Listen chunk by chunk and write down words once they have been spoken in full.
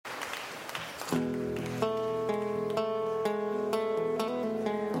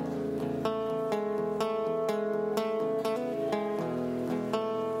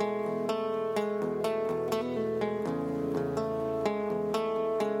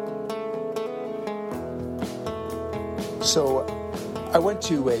So I went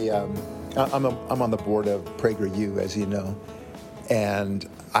to I'm on the board of PragerU, as you know, and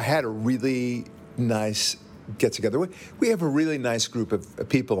I had a really nice get-together. We have a really nice group of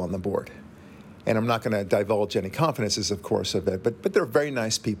people on the board, and I'm not going to divulge any confidences, of course, of it, but they're very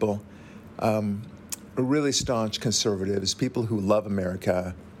nice people, really staunch conservatives, people who love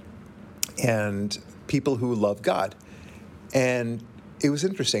America, and people who love God. And it was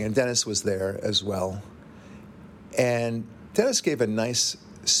interesting, and Dennis was there as well. And Dennis gave a nice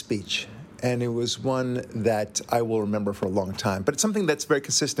speech, and it was one that I will remember for a long time. But it's something that's very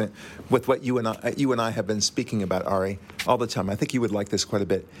consistent with what you and I have been speaking about, Ari, all the time. I think you would like this quite a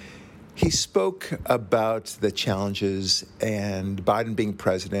bit. He spoke about the challenges and Biden being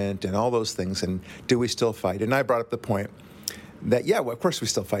president and all those things, and do we still fight? And I brought up the point that, yeah, well, of course we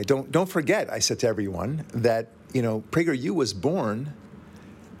still fight. Don't forget, I said to everyone, that, PragerU was born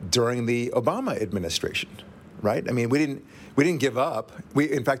during the Obama administration, right? I mean, we didn't give up.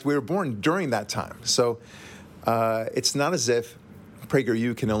 In fact, we were born during that time. So it's not as if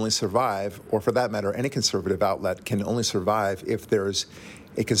PragerU can only survive, or for that matter, any conservative outlet can only survive if there's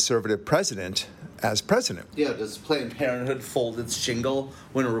a conservative president as president. Yeah, does Planned Parenthood fold its shingle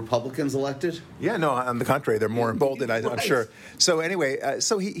when a Republican's elected? Yeah, no, on the contrary, they're more emboldened, I'm Right. sure. So anyway,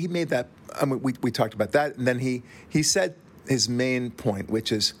 so he made that, we talked about that, and then he said his main point,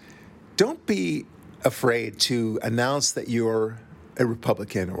 which is, don't be afraid to announce that you're a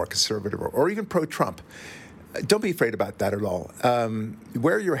Republican or a conservative or even pro-Trump. Don't be afraid about that at all.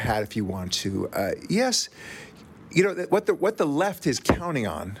 Wear your hat if you want to. Yes, what the left is counting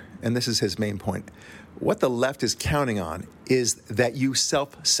on, and this is his main point, what the left is counting on is that you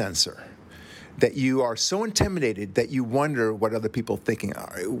self-censor, that you are so intimidated that you wonder what other people thinking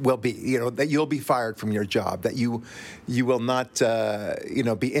will be, that you'll be fired from your job, that you will not,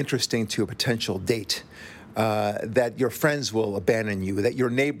 be interesting to a potential date, that your friends will abandon you, that your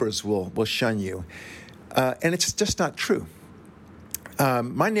neighbors will shun you. And it's just not true.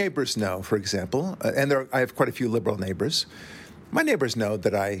 My neighbors know, for example, and I have quite a few liberal neighbors. My neighbors know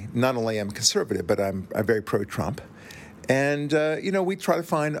that I not only am conservative, but I'm very pro-Trump. And, we try to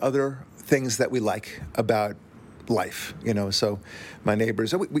find other things that we like about life, So my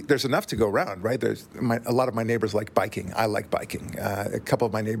neighbors, there's enough to go around, right? A lot of my neighbors like biking. I like biking. A couple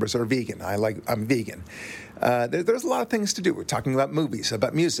of my neighbors are vegan. I'm vegan. There's a lot of things to do. We're talking about movies,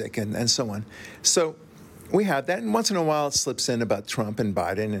 about music, and so on. So we have that, and once in a while it slips in about Trump and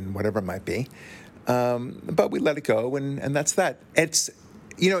Biden and whatever it might be. But we let it go, and that's that. It's,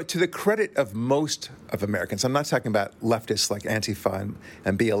 to the credit of most of Americans, I'm not talking about leftists like Antifa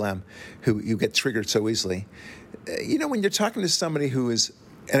and BLM, who you get triggered so easily. When you're talking to somebody who is,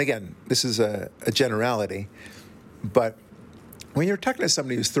 and again, this is a generality, but when you're talking to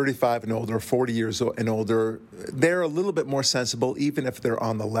somebody who's 35 and older, 40 years and older, they're a little bit more sensible, even if they're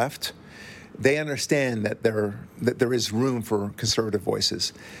on the left. They understand that there is room for conservative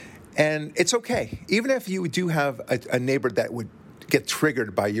voices. And it's okay. Even if you do have a neighbor that would get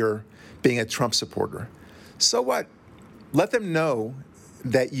triggered by your being a Trump supporter, so what? Let them know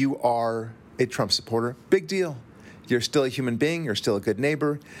that you are a Trump supporter. Big deal. You're still a human being. You're still a good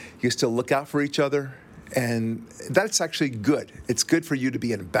neighbor. You still look out for each other. And that's actually good. It's good for you to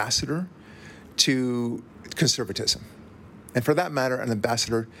be an ambassador to conservatism. And for that matter, an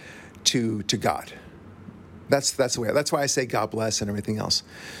ambassador to God. That's the way. That's why I say God bless and everything else.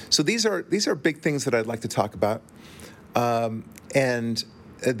 So these are big things that I'd like to talk about, and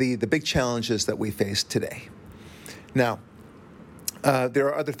the big challenges that we face today. Now, there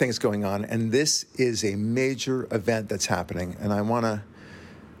are other things going on, and this is a major event that's happening, and I want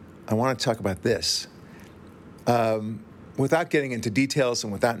to talk about this without getting into details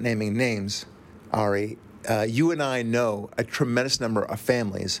and without naming names. Ari, you and I know a tremendous number of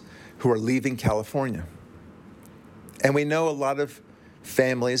families who are leaving California. And we know a lot of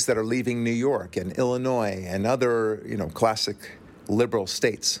families that are leaving New York and Illinois and other, classic liberal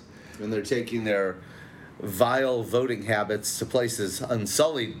states. And they're taking their vile voting habits to places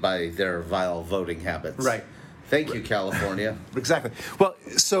unsullied by their vile voting habits. Right. Thank you, California. Exactly. Well,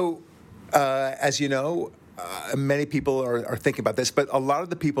 so as you know, many people are thinking about this, but a lot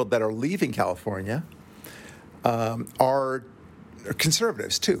of the people that are leaving California are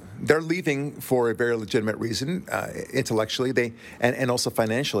conservatives too. They're leaving for a very legitimate reason, intellectually, and also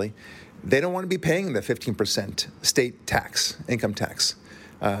financially. They don't want to be paying the 15% state tax, income tax,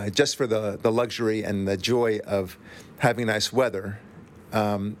 just for the luxury and the joy of having nice weather.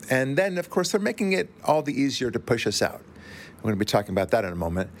 And then, of course, they're making it all the easier to push us out. We're going to be talking about that in a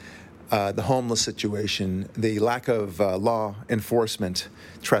moment. The homeless situation, the lack of law enforcement,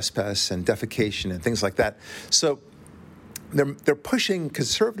 trespass and defecation and things like that. So they're pushing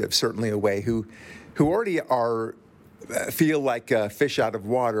conservatives certainly away who already are feel like fish out of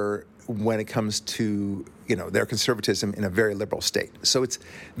water when it comes to their conservatism in a very liberal state. So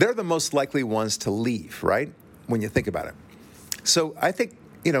they're the most likely ones to leave, right? When you think about it. So I think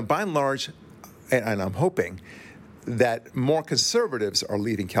by and large, and I'm hoping that more conservatives are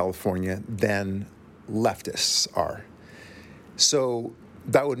leaving California than leftists are. So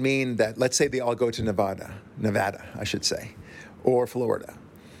that would mean that, let's say they all go to Nevada, I should say, or Florida,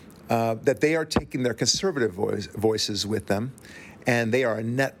 that they are taking their conservative voices with them, and they are a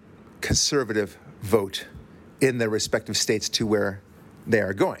net conservative vote in their respective states to where they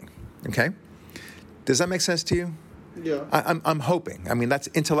are going. Okay? Does that make sense to you? Yeah. I'm hoping. I mean, that's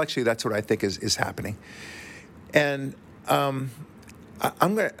intellectually, that's what I think is happening. And I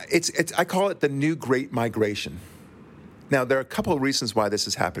call it the new Great Migration. Now, there are a couple of reasons why this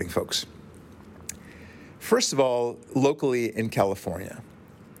is happening, folks. First of all, locally in California,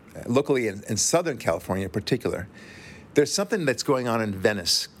 locally in Southern California in particular, there's something that's going on in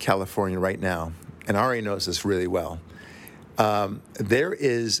Venice, California right now, and Ari knows this really well. There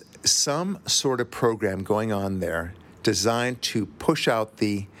is some sort of program going on there designed to push out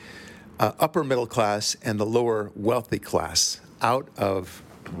the upper middle class and the lower wealthy class out of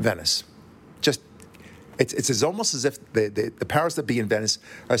Venice. It's almost as if the powers that be in Venice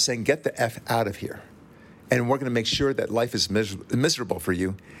are saying, get the F out of here. And we're going to make sure that life is miserable for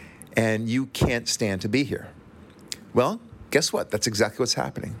you and you can't stand to be here. Well, guess what? That's exactly what's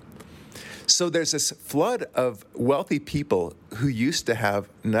happening. So there's this flood of wealthy people who used to have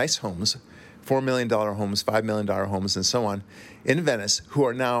nice homes, $4 million homes, $5 million homes, and so on, in Venice, who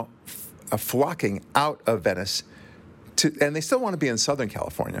are now flocking out of Venice, and they still want to be in Southern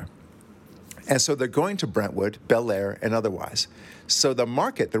California. And so they're going to Brentwood, Bel Air, and otherwise. So the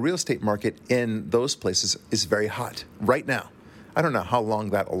real estate market in those places is very hot right now. I don't know how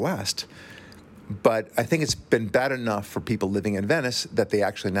long that will last, but I think it's been bad enough for people living in Venice that they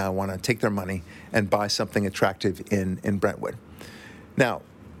actually now want to take their money and buy something attractive in Brentwood. Now,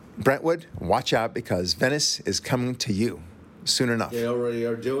 Brentwood, watch out, because Venice is coming to you soon enough. They already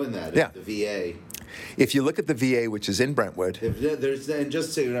are doing that at the VA. If you look at the VA, which is in Brentwood. And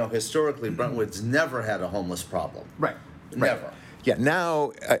just so you know, historically, Brentwood's never had a homeless problem. Right. Never. Right. Yeah,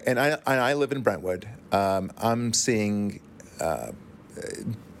 now, and I live in Brentwood, I'm seeing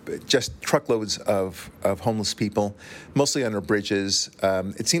just truckloads of homeless people, mostly under bridges.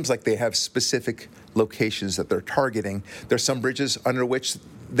 It seems like they have specific locations that they're targeting. There's some bridges under which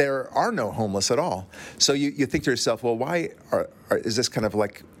there are no homeless at all. So you think to yourself, well, why is this kind of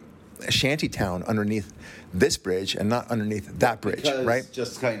like a shanty town underneath this bridge and not underneath that bridge, right?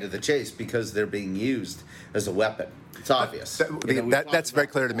 Just kind of the chase, because they're being used as a weapon. It's obvious. That's very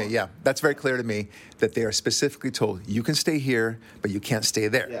clear to me. Yeah, that's very clear to me that they are specifically told, you can stay here, but you can't stay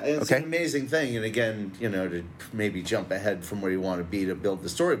there. Yeah, and it's an amazing thing. And again, to maybe jump ahead from where you want to be to build the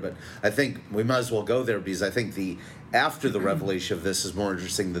story, but I think we might as well go there, because I think after the revelation of this is more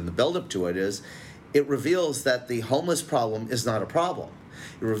interesting than the build-up to it is. It reveals that the homeless problem is not a problem.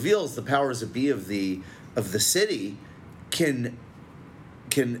 It reveals the powers that be of the city can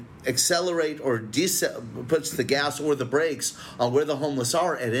accelerate or puts the gas or the brakes on where the homeless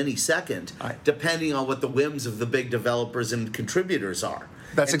are at any second, depending on what the whims of the big developers and contributors are.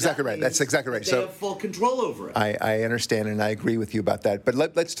 That's exactly right. That's exactly right. They have full control over it. I understand, and I agree with you about that. But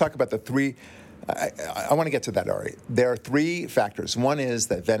let's talk about the three. I want to get to that, Ari. There are three factors. One is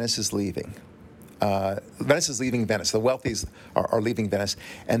that Venice is leaving. Venice is leaving Venice. The wealthies are leaving Venice,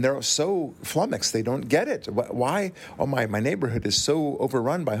 and they're so flummoxed. They don't get it. Why? Oh, my neighborhood is so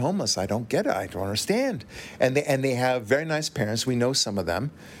overrun by homeless. I don't get it. I don't understand. And they have very nice parents. We know some of them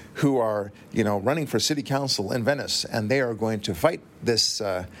who are running for city council in Venice, and they are going to fight this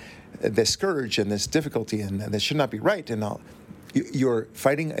scourge and this difficulty, and this should not be right. And you're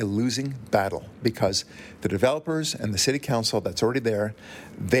fighting a losing battle, because the developers and the city council that's already there,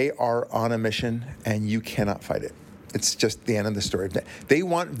 they are on a mission, and you cannot fight it. It's just the end of the story. They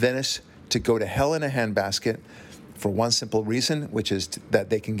want Venice to go to hell in a handbasket for one simple reason, which is that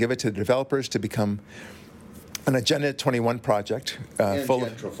they can give it to the developers to become an Agenda 21 project.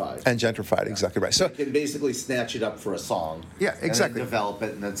 Gentrified, exactly right. So they can basically snatch it up for a song. Yeah, exactly. And then develop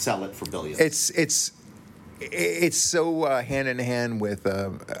it and then sell it for billions. It's so hand in hand with,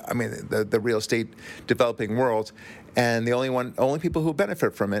 the real estate developing world, and the only people who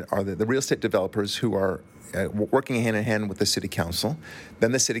benefit from it are the real estate developers who are working hand in hand with the city council.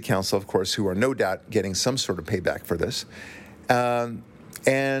 Then the city council, of course, who are no doubt getting some sort of payback for this.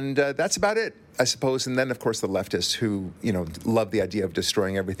 And that's about it, I suppose. And then, of course, the leftists who, love the idea of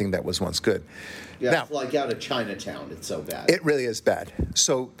destroying everything that was once good. Yeah, now, it's like out of Chinatown. It's so bad. It really is bad.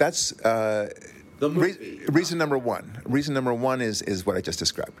 So that's the movie. Reason number one. Reason number one is what I just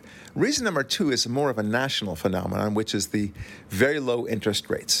described. Reason number two is more of a national phenomenon, which is the very low interest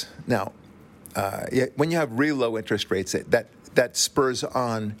rates. Now, when you have really low interest rates, that spurs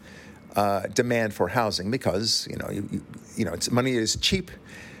on demand for housing because money is cheap,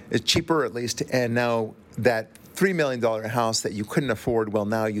 is cheaper at least, and now that $3 million house that you couldn't afford, well,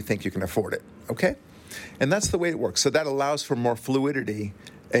 now you think you can afford it. Okay, and that's the way it works. So that allows for more fluidity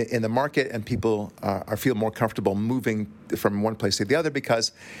in the market, and people feel more comfortable moving from one place to the other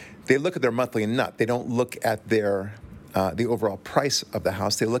because they look at their monthly nut. They don't look at their the overall price of the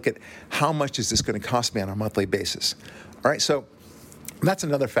house. They look at how much is this going to cost me on a monthly basis. All right, so that's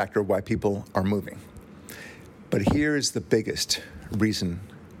another factor why people are moving. But here's the biggest reason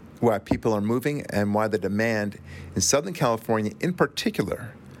why people are moving and why the demand in Southern California in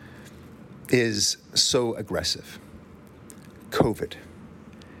particular is so aggressive. COVID.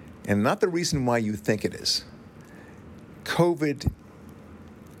 And not the reason why you think it is. COVID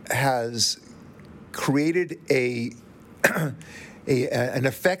has created an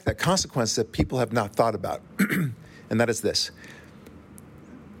effect, a consequence that people have not thought about. And that is this.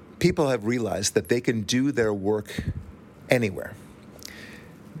 People have realized that they can do their work anywhere.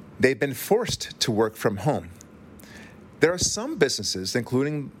 They've been forced to work from home. There are some businesses,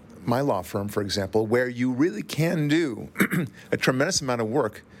 including my law firm, for example, where you really can do a tremendous amount of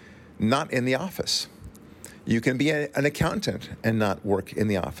work not in the office. You can be an accountant and not work in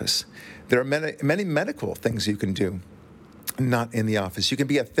the office. There are many medical things you can do not in the office. You can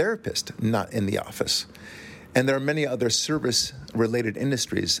be a therapist not in the office. And there are many other service-related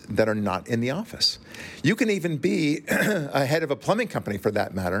industries that are not in the office. You can even be a head of a plumbing company, for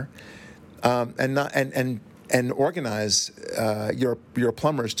that matter, and organize your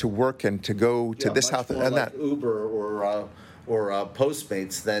plumbers to work and to go to this house and that. Uber or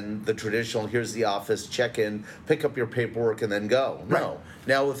Postmates than the traditional. Here's the office, check in, pick up your paperwork, and then go. Right. No,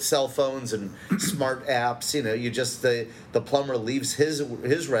 now with cell phones and smart apps, you just the plumber leaves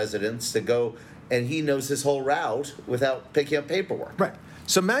his residence to go. And he knows his whole route without picking up paperwork. Right.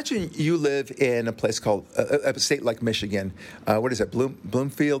 So imagine you live in a place called a state like Michigan. What is it?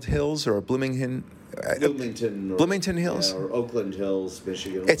 Bloomfield Hills or Bloomington? Bloomington Hills, or Oakland Hills,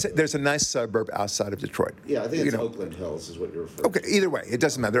 Michigan. There's a nice suburb outside of Detroit. Yeah, I think it's Oakland Hills is what you're referring to. Okay, either way, it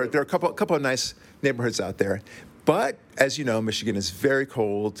doesn't matter. There are a couple of nice neighborhoods out there, but as you know, Michigan is very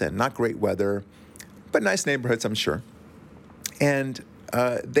cold and not great weather, but nice neighborhoods, I'm sure. And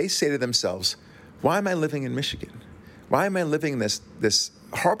they say to themselves, why am I living in Michigan? Why am I living in this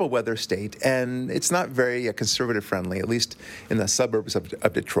horrible weather state? And it's not very conservative friendly, at least in the suburbs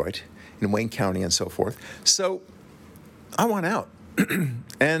of Detroit, in Wayne County and so forth. So I want out.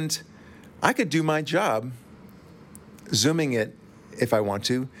 And I could do my job, Zooming it, if I want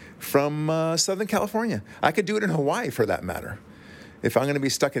to, from Southern California. I could do it in Hawaii, for that matter. If I'm going to be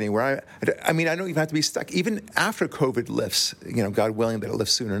stuck anywhere, I mean, I don't even have to be stuck. Even after COVID lifts, God willing that it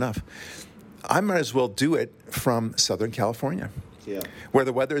lifts soon enough, I might as well do it from Southern California, where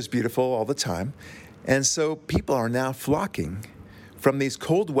the weather is beautiful all the time. And so people are now flocking from these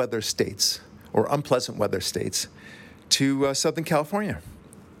cold weather states or unpleasant weather states to Southern California.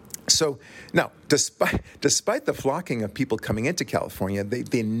 So now, despite the flocking of people coming into California,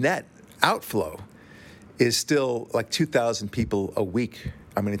 the net outflow is still like 2,000 people a week.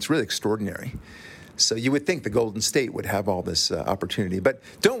 I mean, it's really extraordinary. So you would think the Golden State would have all this opportunity. But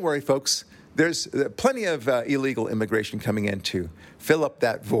don't worry, folks. There's plenty of illegal immigration coming in to fill up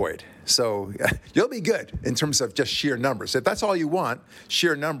that void. So you'll be good in terms of just sheer numbers. If that's all you want,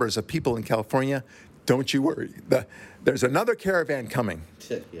 sheer numbers of people in California, don't you worry. There's another caravan coming.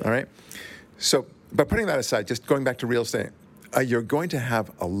 All right? So, but putting that aside, just going back to real estate, you're going to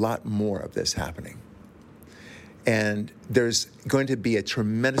have a lot more of this happening. And there's going to be a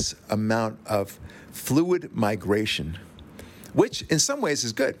tremendous amount of fluid migration, which in some ways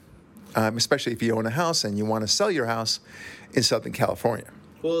is good. Especially if you own a house and you want to sell your house in Southern California.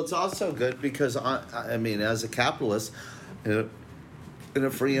 Well, it's also good because, I mean, as a capitalist and a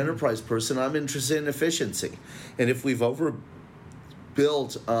free enterprise person, I'm interested in efficiency. And if we've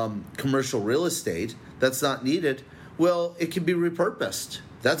overbuilt commercial real estate that's not needed, well, it can be repurposed.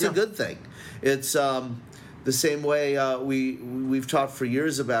 That's a good thing. It's the same way we've talked for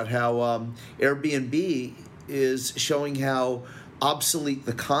years about how Airbnb is showing how obsolete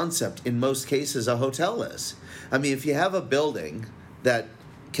the concept in most cases a hotel is. I mean, if you have a building that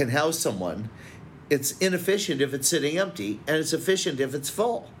can house someone it's inefficient if it's sitting empty, and it's efficient if it's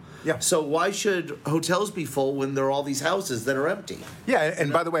full. Yeah. So why should hotels be full when there are all these houses that are empty? Yeah,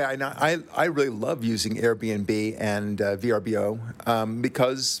 and by the way, I really love using Airbnb and VRBO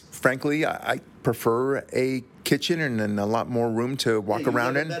because, frankly, I prefer a kitchen and a lot more room to walk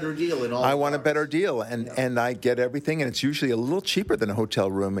around in. You want a better deal in all. I want a better deal, and I get everything, and it's usually a little cheaper than a hotel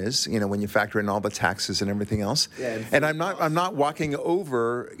room is. When you factor in all the taxes and everything else. Yeah, and I'm not walking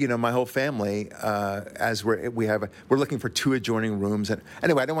over my whole family as we're looking for 2 adjoining rooms. And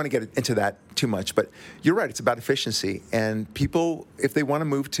anyway, I don't want to get into that too much, but you're right. It's about efficiency, and people, if they want to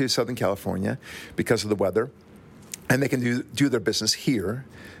move to Southern California because of the weather, and they can do their business here,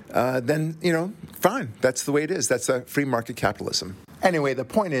 then, fine. That's the way it is. That's a free market capitalism. Anyway, the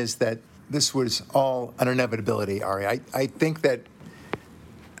point is that this was all an inevitability, Ari. I think that,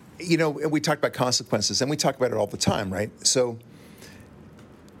 we talk about consequences, and we talk about it all the time, right? So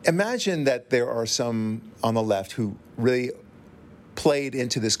imagine that there are some on the left who really played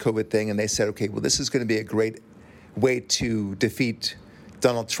into this COVID thing, and they said, okay, well, this is going to be a great way to defeat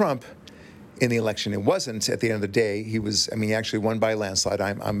Donald Trump in the election. It wasn't. At the end of the day, he actually won by a landslide.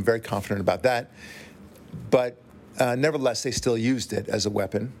 I'm very confident about that. But nevertheless, they still used it as a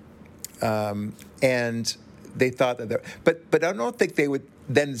weapon. And they thought that but I don't think they would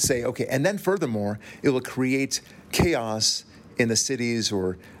then say, okay, and then furthermore, it will create chaos in the cities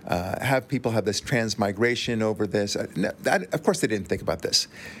or have people have this transmigration over this. Of course, they didn't think about this.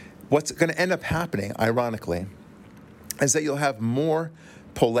 What's going to end up happening, ironically, is that you'll have more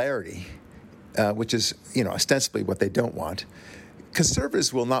polarity, which is, ostensibly what they don't want.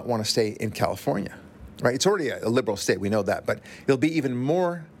 Conservatives will not want to stay in California, right? It's already a liberal state, we know that, but it'll be even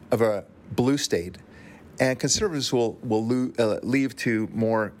more of a blue state, and conservatives will leave to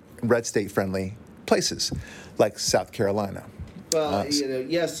more red state-friendly places, like South Carolina. Well,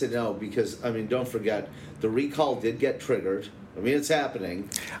 yes and no, because, don't forget, the recall did get triggered. It's happening.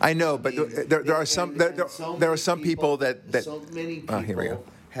 I know, but there are some people that so many people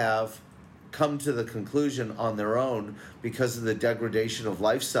have come to the conclusion on their own because of the degradation of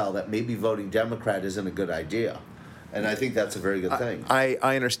lifestyle that maybe voting Democrat isn't a good idea. And I think that's a very good thing. I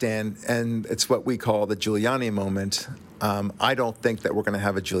understand, and it's what we call the Giuliani moment. I don't think that we're going to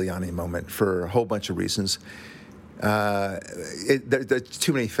have a Giuliani moment for a whole bunch of reasons. There's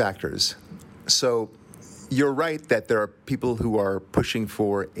too many factors. So you're right that there are people who are pushing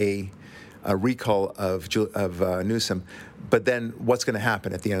for a recall of Newsom, but then what's going to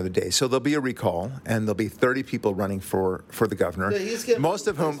happen at the end of the day? So there'll be a recall, and there'll be 30 people running for the governor. Yeah, most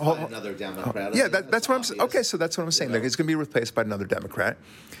of whom another Democrat. Yeah, that's what I'm saying. Okay, so that's what I'm saying. He's going to be replaced by another Democrat,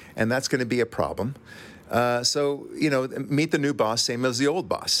 and that's going to be a problem. So meet the new boss, same as the old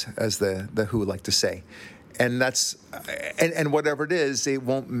boss, as the Who would like to say, and that's and whatever it is, it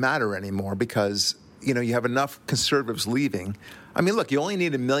won't matter anymore because you have enough conservatives leaving. Look, you only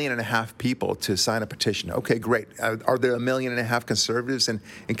need 1.5 million people to sign a petition. Okay, great. Are there 1.5 million conservatives in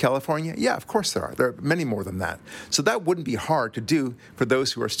California? Yeah, of course there are. There are many more than that. So that wouldn't be hard to do for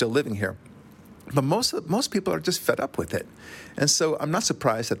those who are still living here. But most people are just fed up with it. And so I'm not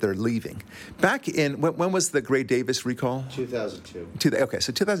surprised that they're leaving. Back in, when was the Gray Davis recall? 2002. Okay,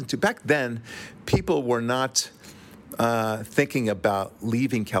 so 2002. Back then, people were not thinking about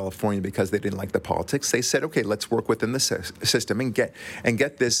leaving California because they didn't like the politics. They said, okay, let's work within the system and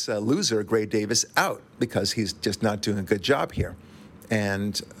get this loser, Gray Davis, out because he's just not doing a good job here.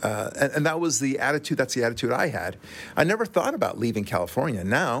 And that was the attitude. That's the attitude I had. I never thought about leaving California.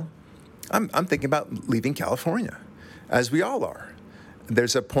 Now, I'm thinking about leaving California, as we all are.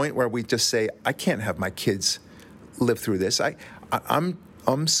 There's a point where we just say, I can't have my kids live through this.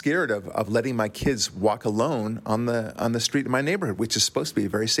 I'm scared of letting my kids walk alone on the street in my neighborhood, which is supposed to be a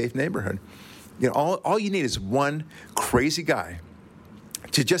very safe neighborhood. All you need is one crazy guy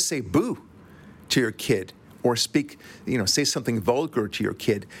to just say boo to your kid or say something vulgar to your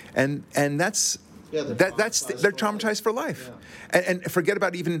kid, and that's they're traumatized for life. Yeah. And forget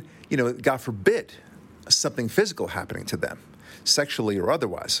about even God forbid something physical happening to them, sexually or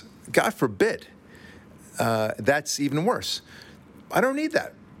otherwise. God forbid. That's even worse. I don't need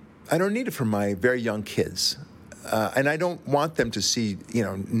that. I don't need it for my very young kids. And I don't want them to see,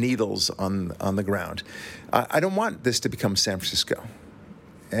 needles on the ground. I don't want this to become San Francisco.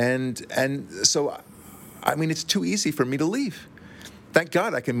 And so, it's too easy for me to leave. Thank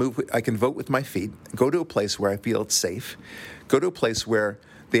God I can vote with my feet, go to a place where I feel it's safe, go to a place where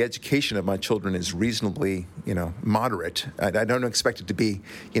the education of my children is reasonably, moderate. I don't expect it to be,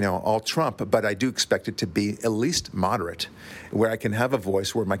 all Trump, but I do expect it to be at least moderate, where I can have a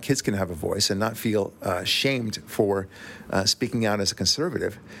voice, where my kids can have a voice and not feel shamed for speaking out as a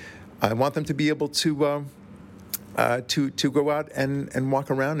conservative. I want them to be able to go out and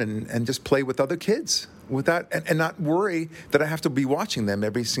walk around and just play with other kids without and not worry that I have to be watching them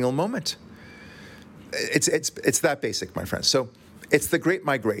every single moment. It's that basic, my friends. So it's the Great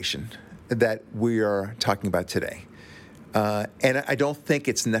Migration that we are talking about today. And I don't think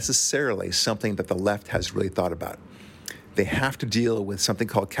it's necessarily something that the left has really thought about. They have to deal with something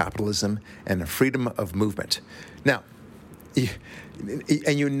called capitalism and the freedom of movement. Now,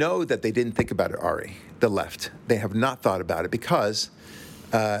 and you know that they didn't think about it, Ari, the left. They have not thought about it because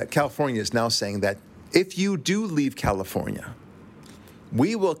California is now saying that if you do leave California,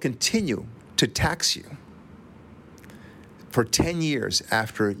 we will continue to tax you for 10 years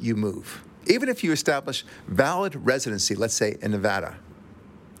after you move. Even if you establish valid residency, let's say in Nevada,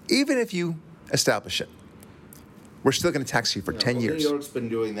 even if you establish it, we're still going to tax you for 10 years. New York's been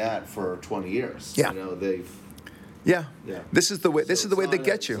doing that for 20 years. Yeah. They've. Yeah. Yeah. This is the way. This is the way they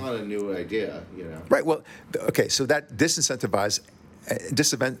get you. It's not a new idea. Right. Well. Okay. So that disincentivizes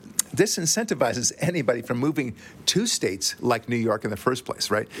anybody from moving to states like New York in the first place,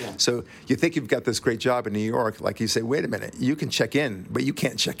 right? Yeah. So you think you've got this great job in New York, like you say, wait a minute, you can check in, but you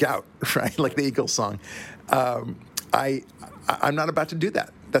can't check out, right? Like the Eagles song. I'm not about to do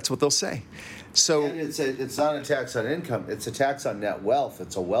that. That's what they'll say. So and it's not a tax on income. It's a tax on net wealth.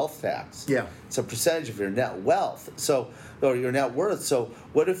 It's a wealth tax. Yeah. It's a percentage of your net wealth. Or your net worth. So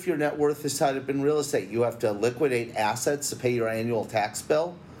what if your net worth is tied up in real estate? You have to liquidate assets to pay your annual tax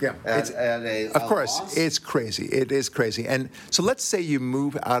bill? Yeah. Of course, loss? It's crazy. It is crazy. And so let's say you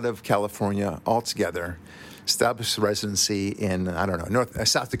move out of California altogether, establish residency in, I don't know,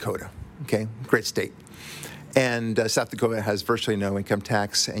 South Dakota. Okay, great state. And South Dakota has virtually no income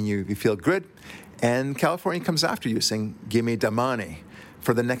tax, and you feel good. And California comes after you saying, give me the money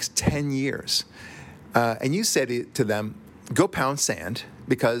for the next 10 years. And you say to them, go pound sand,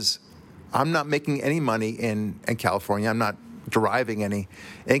 because I'm not making any money in California. I'm not deriving any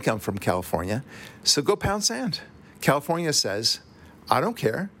income from California. So go pound sand. California says, I don't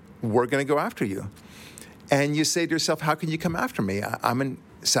care. We're going to go after you. And you say to yourself, how can you come after me? I'm in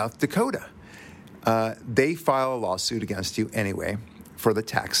South Dakota. They file a lawsuit against you anyway for the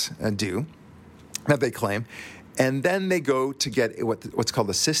tax due that they claim. And then they go to get what's called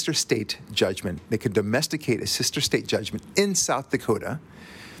a sister state judgment. They could domesticate a sister state judgment in South Dakota.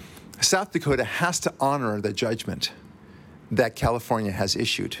 South Dakota has to honor the judgment that California has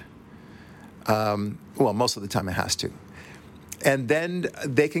issued. Well, most of the time it has to. And then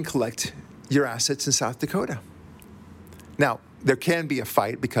they can collect your assets in South Dakota. Now, there can be a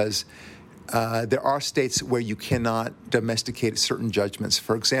fight because there are states where you cannot domesticate certain judgments.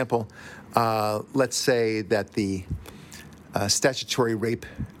 For example, let's say that the statutory rape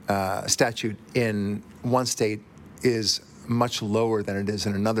statute in one state is much lower than it is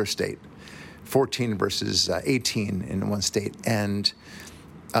in another state, 14 versus 18 in one state. And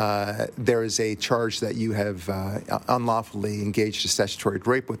there is a charge that you have unlawfully engaged in statutory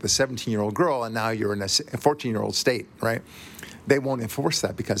rape with a 17-year-old girl, and now you're in a 14-year-old state, right? They won't enforce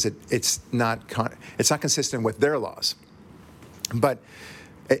that because it's not consistent with their laws. But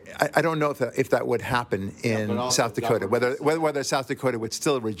I don't know if that would happen in South Dakota. Whether South Dakota would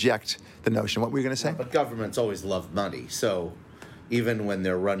still reject the notion. What were you going to say? Yeah, but governments always love money, so even when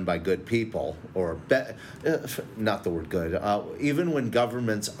they're run by good people, or not the word good, even when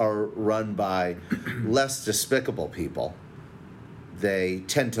governments are run by less despicable people, they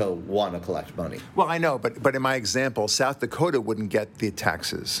tend to want to collect money. Well, I know, but in my example, South Dakota wouldn't get the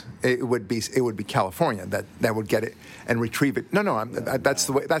taxes. It would be California that would get it and retrieve it. That's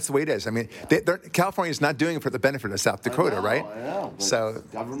the way it is. I mean, California is not doing it for the benefit of South Dakota, right? I know. But so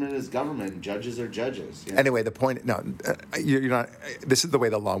government is government. Judges are judges. You know? Anyway, the point. No, you're not. This is the way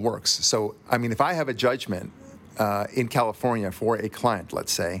the law works. So, I mean, if I have a judgment in California for a client,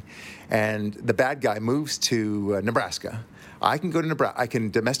 let's say, and the bad guy moves to Nebraska. I can go to Nebraska. I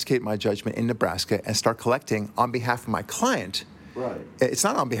can domesticate my judgment in Nebraska and start collecting on behalf of my client. Right. It's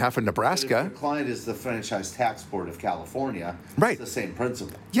not on behalf of Nebraska. But if the client is the Franchise Tax Board of California. Right. It's the same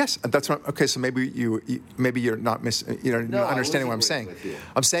principle. Yes, that's what. Okay, so maybe you're not not understanding what I'm saying.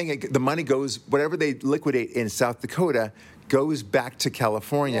 I'm saying the money goes, whatever they liquidate in South Dakota goes back to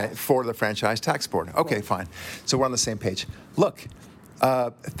California for the Franchise Tax Board. Okay, right. Fine. So we're on the same page. Look,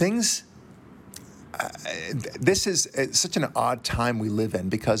 things. This is such an odd time we live in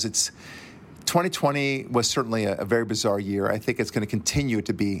because 2020 was certainly a very bizarre year. I think it's going to continue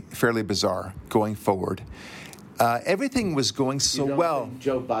to be fairly bizarre going forward. Everything was going so well. Think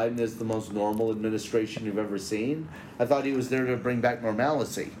Joe Biden is the most normal administration you've ever seen? I thought he was there to bring back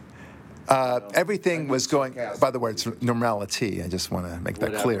normalcy. Everything was going. By the way, it's normality. I just want to make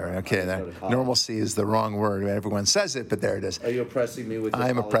that clear. Okay, normalcy is the wrong word. Everyone says it, but there it is. Are you oppressing me with?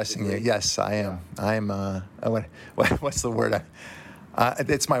 I'm oppressing you. Yes, I am. Yeah. I'm. What's the word?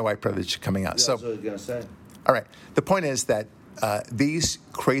 It's my white privilege coming out. That's what I was going to say. All right. The point is that these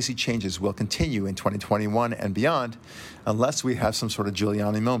crazy changes will continue in 2021 and beyond, unless we have some sort of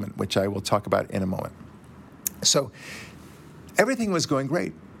Giuliani moment, which I will talk about in a moment. So, everything was going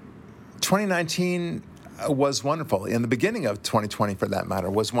great. 2019 was wonderful. In the beginning of 2020, for that matter,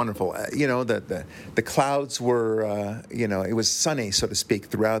 was wonderful. The clouds were, it was sunny, so to speak,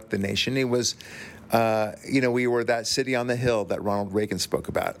 throughout the nation. It was, we were that city on the hill that Ronald Reagan spoke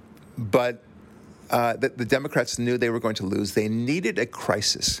about. But the Democrats knew they were going to lose. They needed a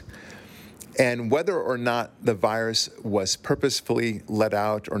crisis. And whether or not the virus was purposefully let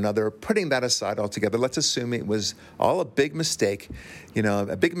out or another, putting that aside altogether, let's assume it was all a big mistake,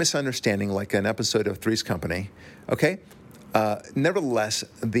 a big misunderstanding, like an episode of Three's Company, okay? Nevertheless,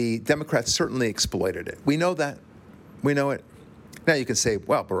 the Democrats certainly exploited it. We know that. We know it. Now you can say,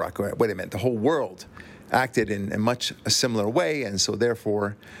 well, Barack, wait a minute, the whole world acted in much a similar way, and so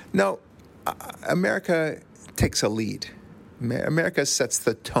therefore, no, America takes a lead. America sets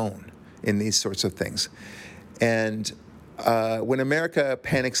the tone in these sorts of things. And when America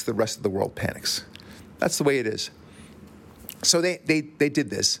panics, the rest of the world panics. That's the way it is. So they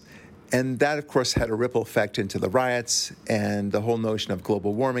did this. And that, of course, had a ripple effect into the riots, and the whole notion of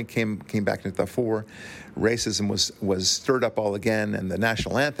global warming came back into the fore. Racism was stirred up all again, and the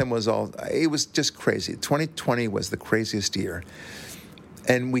national anthem it was just crazy. 2020 was the craziest year.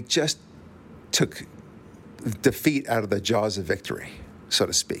 And we just took defeat out of the jaws of victory, so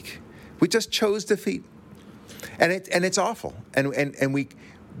to speak. We just chose defeat, and it's awful, and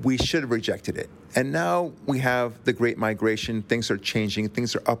we should have rejected it. And now we have the Great Migration. Things are changing.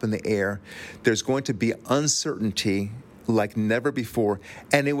 Things are up in the air. There's going to be uncertainty like never before,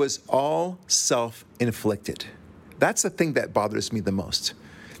 and it was all self-inflicted. That's the thing that bothers me the most.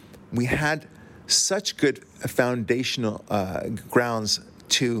 We had such good foundational grounds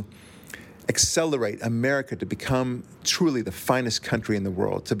to accelerate America to become truly the finest country in the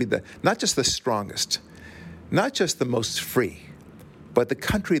world, to be not just the strongest, not just the most free, but the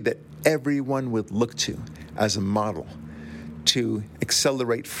country that everyone would look to as a model to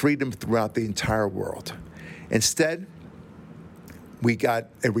accelerate freedom throughout the entire world. Instead, we got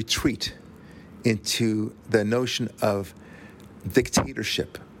a retreat into the notion of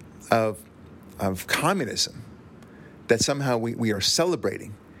dictatorship, of communism, that somehow we are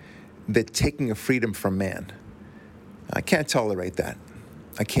celebrating the taking of freedom from man. I can't tolerate that.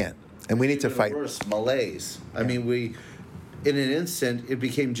 I can't. And we need to fight. Worse, malaise. I mean, in an instant, it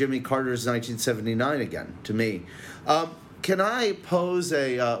became Jimmy Carter's 1979 again, to me. Can I pose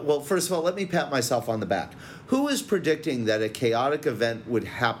well, first of all, let me pat myself on the back. Who is predicting that a chaotic event would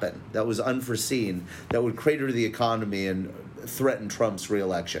happen that was unforeseen, that would crater the economy and threaten Trump's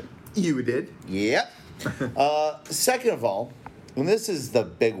reelection? You did. Yep. Second of all, and this is the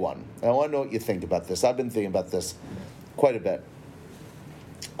big one. I want to know what you think about this. I've been thinking about this quite a bit.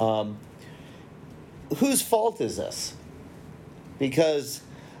 Whose fault is this? Because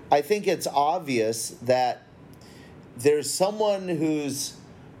I think it's obvious that there's someone who's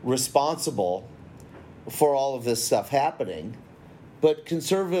responsible for all of this stuff happening, but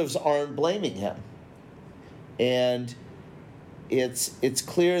conservatives aren't blaming him. And it's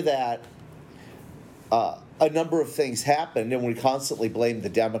clear that a number of things happened, and we constantly blame the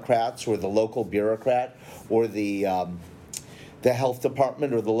Democrats or the local bureaucrat or the health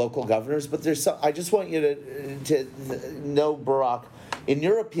department or the local governors. But I just want you to know, Barack, in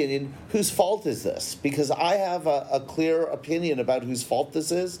your opinion, whose fault is this? Because I have a clear opinion about whose fault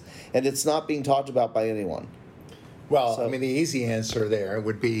this is, and it's not being talked about by anyone. Well, I mean, the easy answer there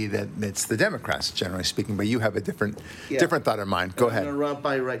would be that it's the Democrats, generally speaking, but you have a different thought in mind. Go ahead. I'm going to run it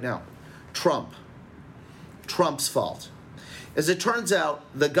by you right now. Trump's fault. As it turns out,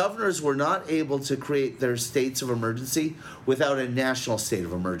 the governors were not able to create their states of emergency without a national state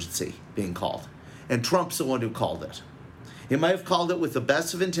of emergency being called. And Trump's the one who called it. He might have called it with the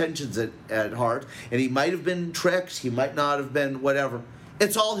best of intentions at heart, and he might have been tricked, he might not have been whatever.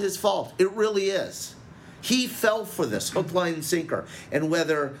 It's all his fault. It really is. He fell for this, hook, line, and sinker. And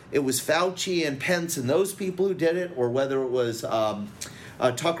whether it was Fauci and Pence and those people who did it, or whether it was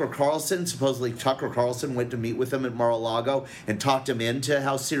Tucker Carlson, supposedly Tucker Carlson went to meet with him at Mar-a-Lago and talked him into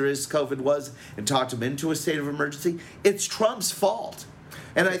how serious COVID was and talked him into a state of emergency, it's Trump's fault.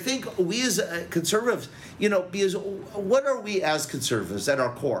 And I think we as conservatives, because what are we as conservatives at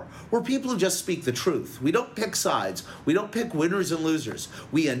our core? We're people who just speak the truth. We don't pick sides. We don't pick winners and losers.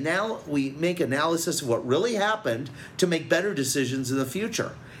 We make analysis of what really happened to make better decisions in the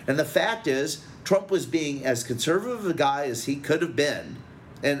future. And the fact is, Trump was being as conservative a guy as he could have been.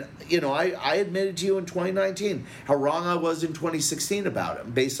 And, I admitted to you in 2019 how wrong I was in 2016 about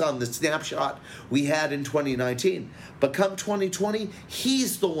him based on the snapshot we had in 2019. But come 2020,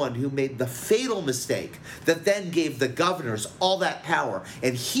 he's the one who made the fatal mistake that then gave the governors all that power.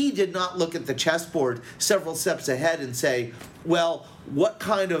 And he did not look at the chessboard several steps ahead and say, well, what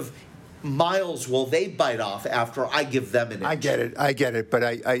kind of miles will they bite off after I give them an inch? I get it, but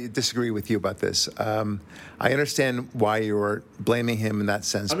I disagree with you about this. I understand why you're blaming him in that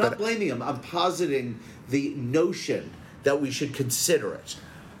sense. I'm not blaming him. I'm positing the notion that we should consider it.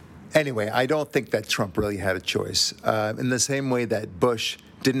 Anyway, I don't think that Trump really had a choice. In the same way that Bush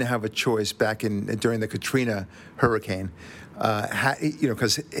didn't have a choice back during the Katrina hurricane,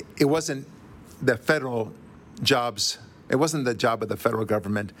 because it wasn't the federal jobs. It wasn't the job of the federal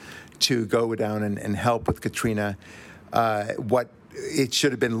government to go down and help with Katrina. It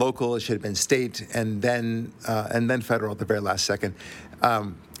should have been local, it should have been state, and then federal at the very last second,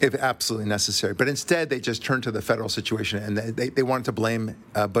 if absolutely necessary. But instead, they just turned to the federal situation, and they wanted to blame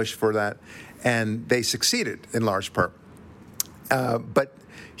Bush for that, and they succeeded in large part. But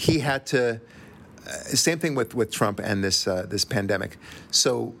he had to. Same thing with Trump and this pandemic.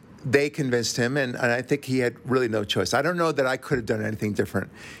 So they convinced him, and I think he had really no choice. I don't know that I could have done anything different.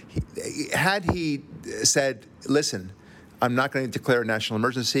 Had he said, listen, I'm not going to declare a national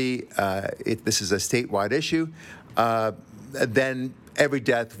emergency, this is a statewide issue, then every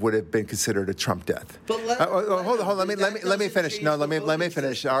death would have been considered a Trump death. But hold on. Let me finish. No, let me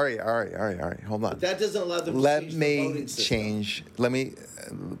finish. All right. Hold on. But that doesn't allow them to change the voting system. Let me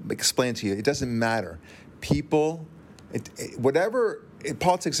explain to you. It doesn't matter. People,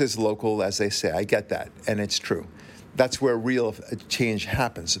 politics is local, as they say. I get that, and it's true. That's where real change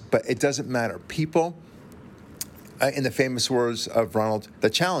happens. But it doesn't matter. People, in the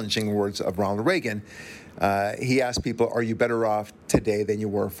challenging words of Ronald Reagan, he asked people, are you better off today than you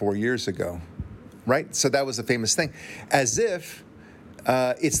were 4 years ago? Right? So that was a famous thing. As if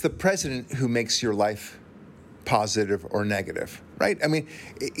it's the president who makes your life positive or negative, right? I mean,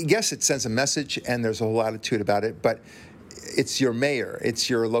 yes, it sends a message and there's a whole attitude about it, but it's your mayor, it's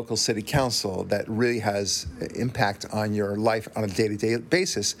your local city council that really has impact on your life on a day-to-day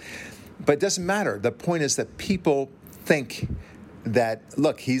basis. But it doesn't matter. The point is that people think that,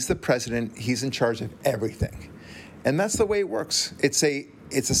 look, he's the president, he's in charge of everything. And that's the way it works. It's a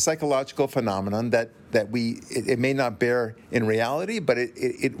psychological phenomenon that it may not bear in reality, but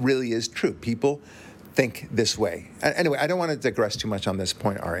it really is true. People think this way. Anyway, I don't want to digress too much on this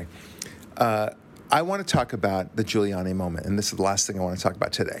point, Ari. I want to talk about the Giuliani moment, and this is the last thing I want to talk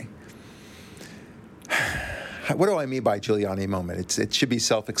about today. What do I mean by Giuliani moment? It should be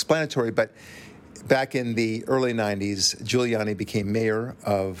self-explanatory, but back in the early 90s, Giuliani became mayor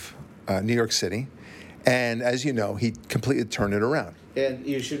of New York City, and as you know, he completely turned it around. And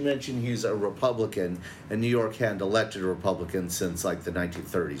you should mention he's a Republican, and New York hadn't elected a Republican since like the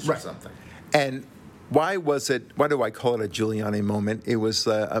 1930s or something. And why do I call it a Giuliani moment? It was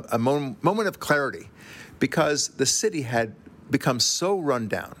a moment of clarity, because the city had become so run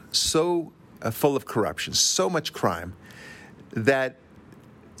down, so full of corruption, so much crime, that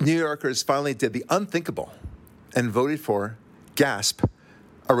New Yorkers finally did the unthinkable and voted for, gasp,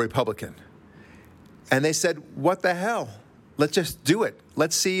 a Republican. And they said, what the hell? Let's just do it.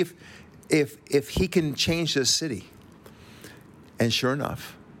 Let's see if he can change this city. And sure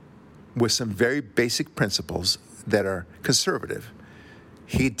enough, with some very basic principles that are conservative,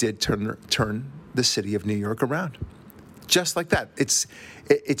 he did turn the city of New York around. Just like that. It's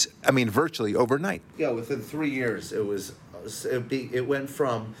virtually overnight. Yeah, within 3 years, it went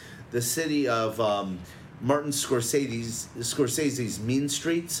from the city of Martin Scorsese's Mean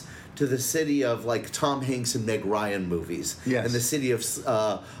Streets to the city of like Tom Hanks and Meg Ryan movies. Yes. And the city of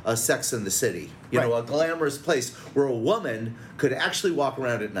Sex and the City. A glamorous place where a woman could actually walk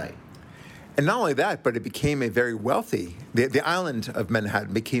around at night. And not only that, but it became a very wealthy, the island of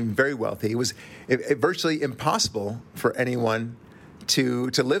Manhattan became very wealthy. It was virtually impossible for anyone to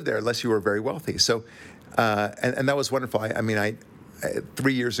live there unless you were very wealthy. So, and that was wonderful. I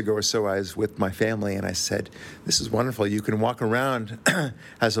 3 years ago or so, I was with my family, and I said, this is wonderful. You can walk around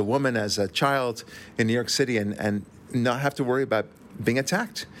as a woman, as a child in New York City and not have to worry about being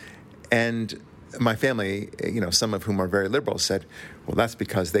attacked. And my family, some of whom are very liberal, said, well, that's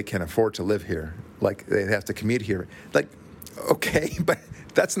because they can't afford to live here. Like, they have to commute here. Like, okay, but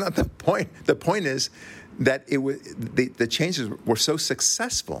That's not the point. The point is that the changes were so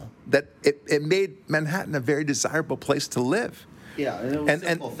successful that it made Manhattan a very desirable place to live. Yeah, and it was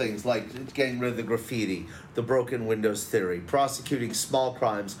simple things like getting rid of the graffiti, the broken windows theory, prosecuting small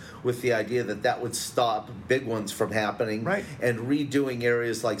crimes with the idea that would stop big ones from happening, right, and redoing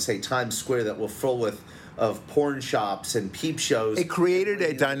areas like, say, Times Square that were full of porn shops and peep shows. It created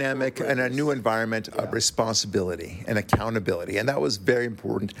a dynamic and a new environment of responsibility and accountability, and that was very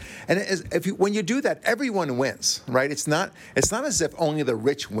important. And when you do that, everyone wins, right? It's not as if only the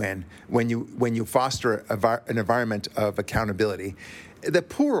rich win when you foster an environment of accountability. The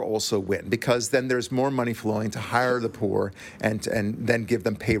poor also win because then there's more money flowing to hire the poor and then give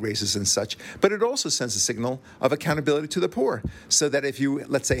them pay raises and such. But it also sends a signal of accountability to the poor, so that if you,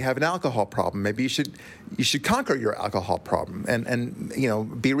 let's say, have an alcohol problem, maybe you should conquer your alcohol problem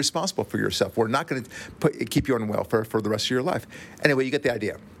and be responsible for yourself. We're not going to keep you on welfare for the rest of your life. Anyway, you get the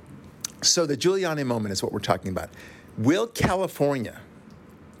idea. So the Giuliani moment is what we're talking about. Will California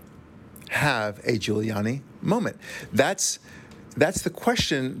have a Giuliani moment? That's the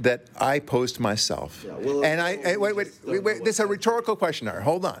question that I posed myself. Yeah, well, wait. This is a rhetorical question.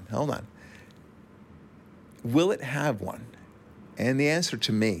 Hold on. Will it have one? And the answer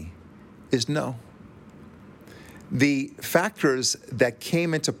to me is no. The factors that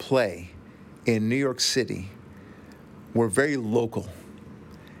came into play in New York City were very local.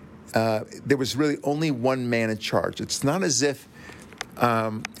 There was really only one man in charge. It's not as if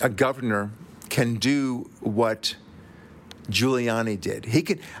a governor can do what Giuliani did.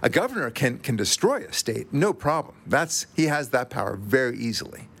 A governor can destroy a state, no problem. He has that power very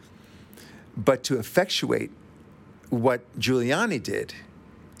easily. But to effectuate what Giuliani did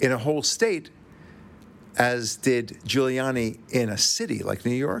in a whole state, as did Giuliani in a city like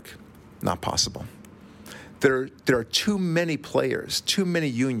New York, not possible. There are too many players, too many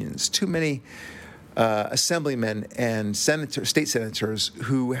unions, too many assemblymen and state senators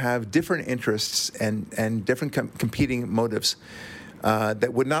who have different interests and different competing motives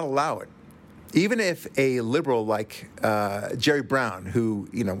that would not allow it. Even if a liberal like Jerry Brown, who,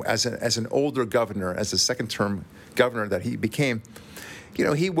 as an older governor, as a second-term governor that he became,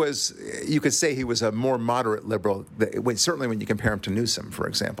 you could say he was a more moderate liberal, certainly when you compare him to Newsom, for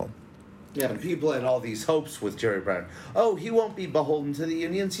example. Yeah, and people had all these hopes with Jerry Brown. Oh, he won't be beholden to the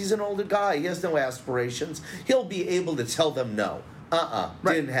unions. He's an older guy. He has no aspirations. He'll be able to tell them no. Right.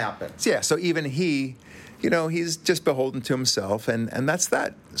 Didn't happen. Yeah, so even he, he's just beholden to himself, and that's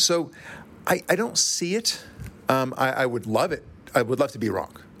that. So I don't see it. I would love it. I would love to be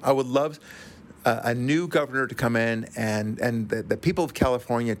wrong. I would love a new governor to come in and the people of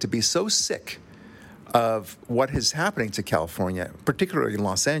California to be so sick of what is happening to California, particularly in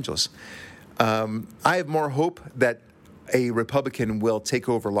Los Angeles. I have more hope that a Republican will take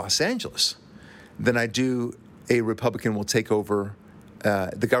over Los Angeles than I do a Republican will take over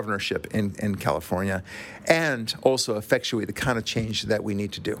the governorship in California and also effectuate the kind of change that we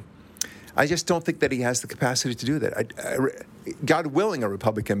need to do. I just don't think that he has the capacity to do that. God willing, a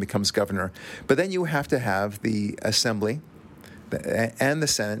Republican becomes governor, but then you have to have the Assembly and the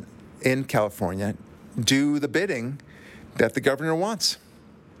Senate in California do the bidding that the governor wants.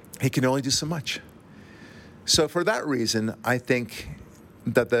 He can only do so much. So for that reason, I think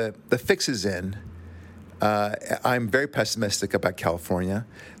that the fix is in. I'm very pessimistic about California.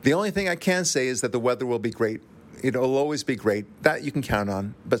 The only thing I can say is that the weather will be great. It'll always be great. That you can count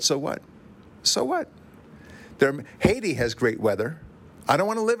on. But so what? So what? Haiti has great weather. I don't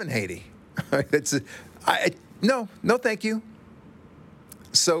want to live in Haiti. No, thank you.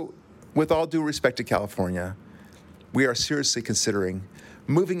 So, with all due respect to California, we are seriously considering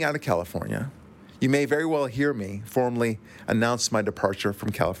moving out of California. You may very well hear me formally announce my departure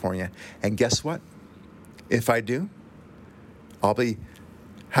from California. And guess what? If I do, I'll be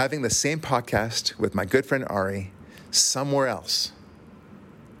having the same podcast with my good friend Ari somewhere else.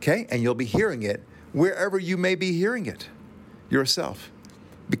 Okay? And you'll be hearing it wherever you may be hearing it yourself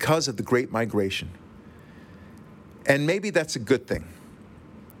because of the Great Migration. And maybe that's a good thing.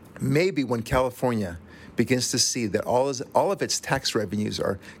 Maybe when California begins to see that all of its tax revenues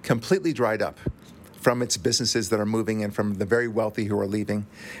are completely dried up from its businesses that are moving and from the very wealthy who are leaving,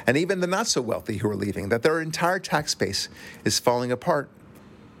 and even the not so wealthy who are leaving, that their entire tax base is falling apart,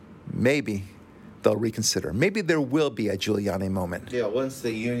 maybe they'll reconsider. Maybe there will be a Giuliani moment. Yeah, once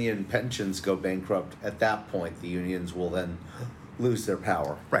the union pensions go bankrupt, at that point, the unions will then lose their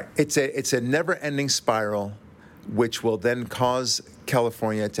power. Right. It's a never-ending spiral, which will then cause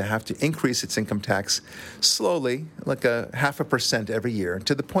California to have to increase its income tax slowly, like 0.5% every year,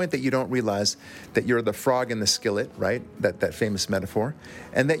 to the point that you don't realize that you're the frog in the skillet, right? That famous metaphor,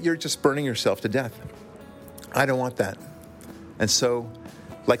 and that you're just burning yourself to death. I don't want that. And so,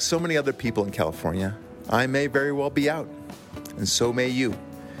 like so many other people in California, I may very well be out. And so may you,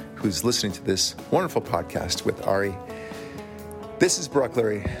 who's listening to this wonderful podcast with Ari. This is Barak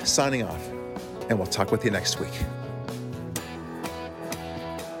Lurie signing off, and we'll talk with you next week.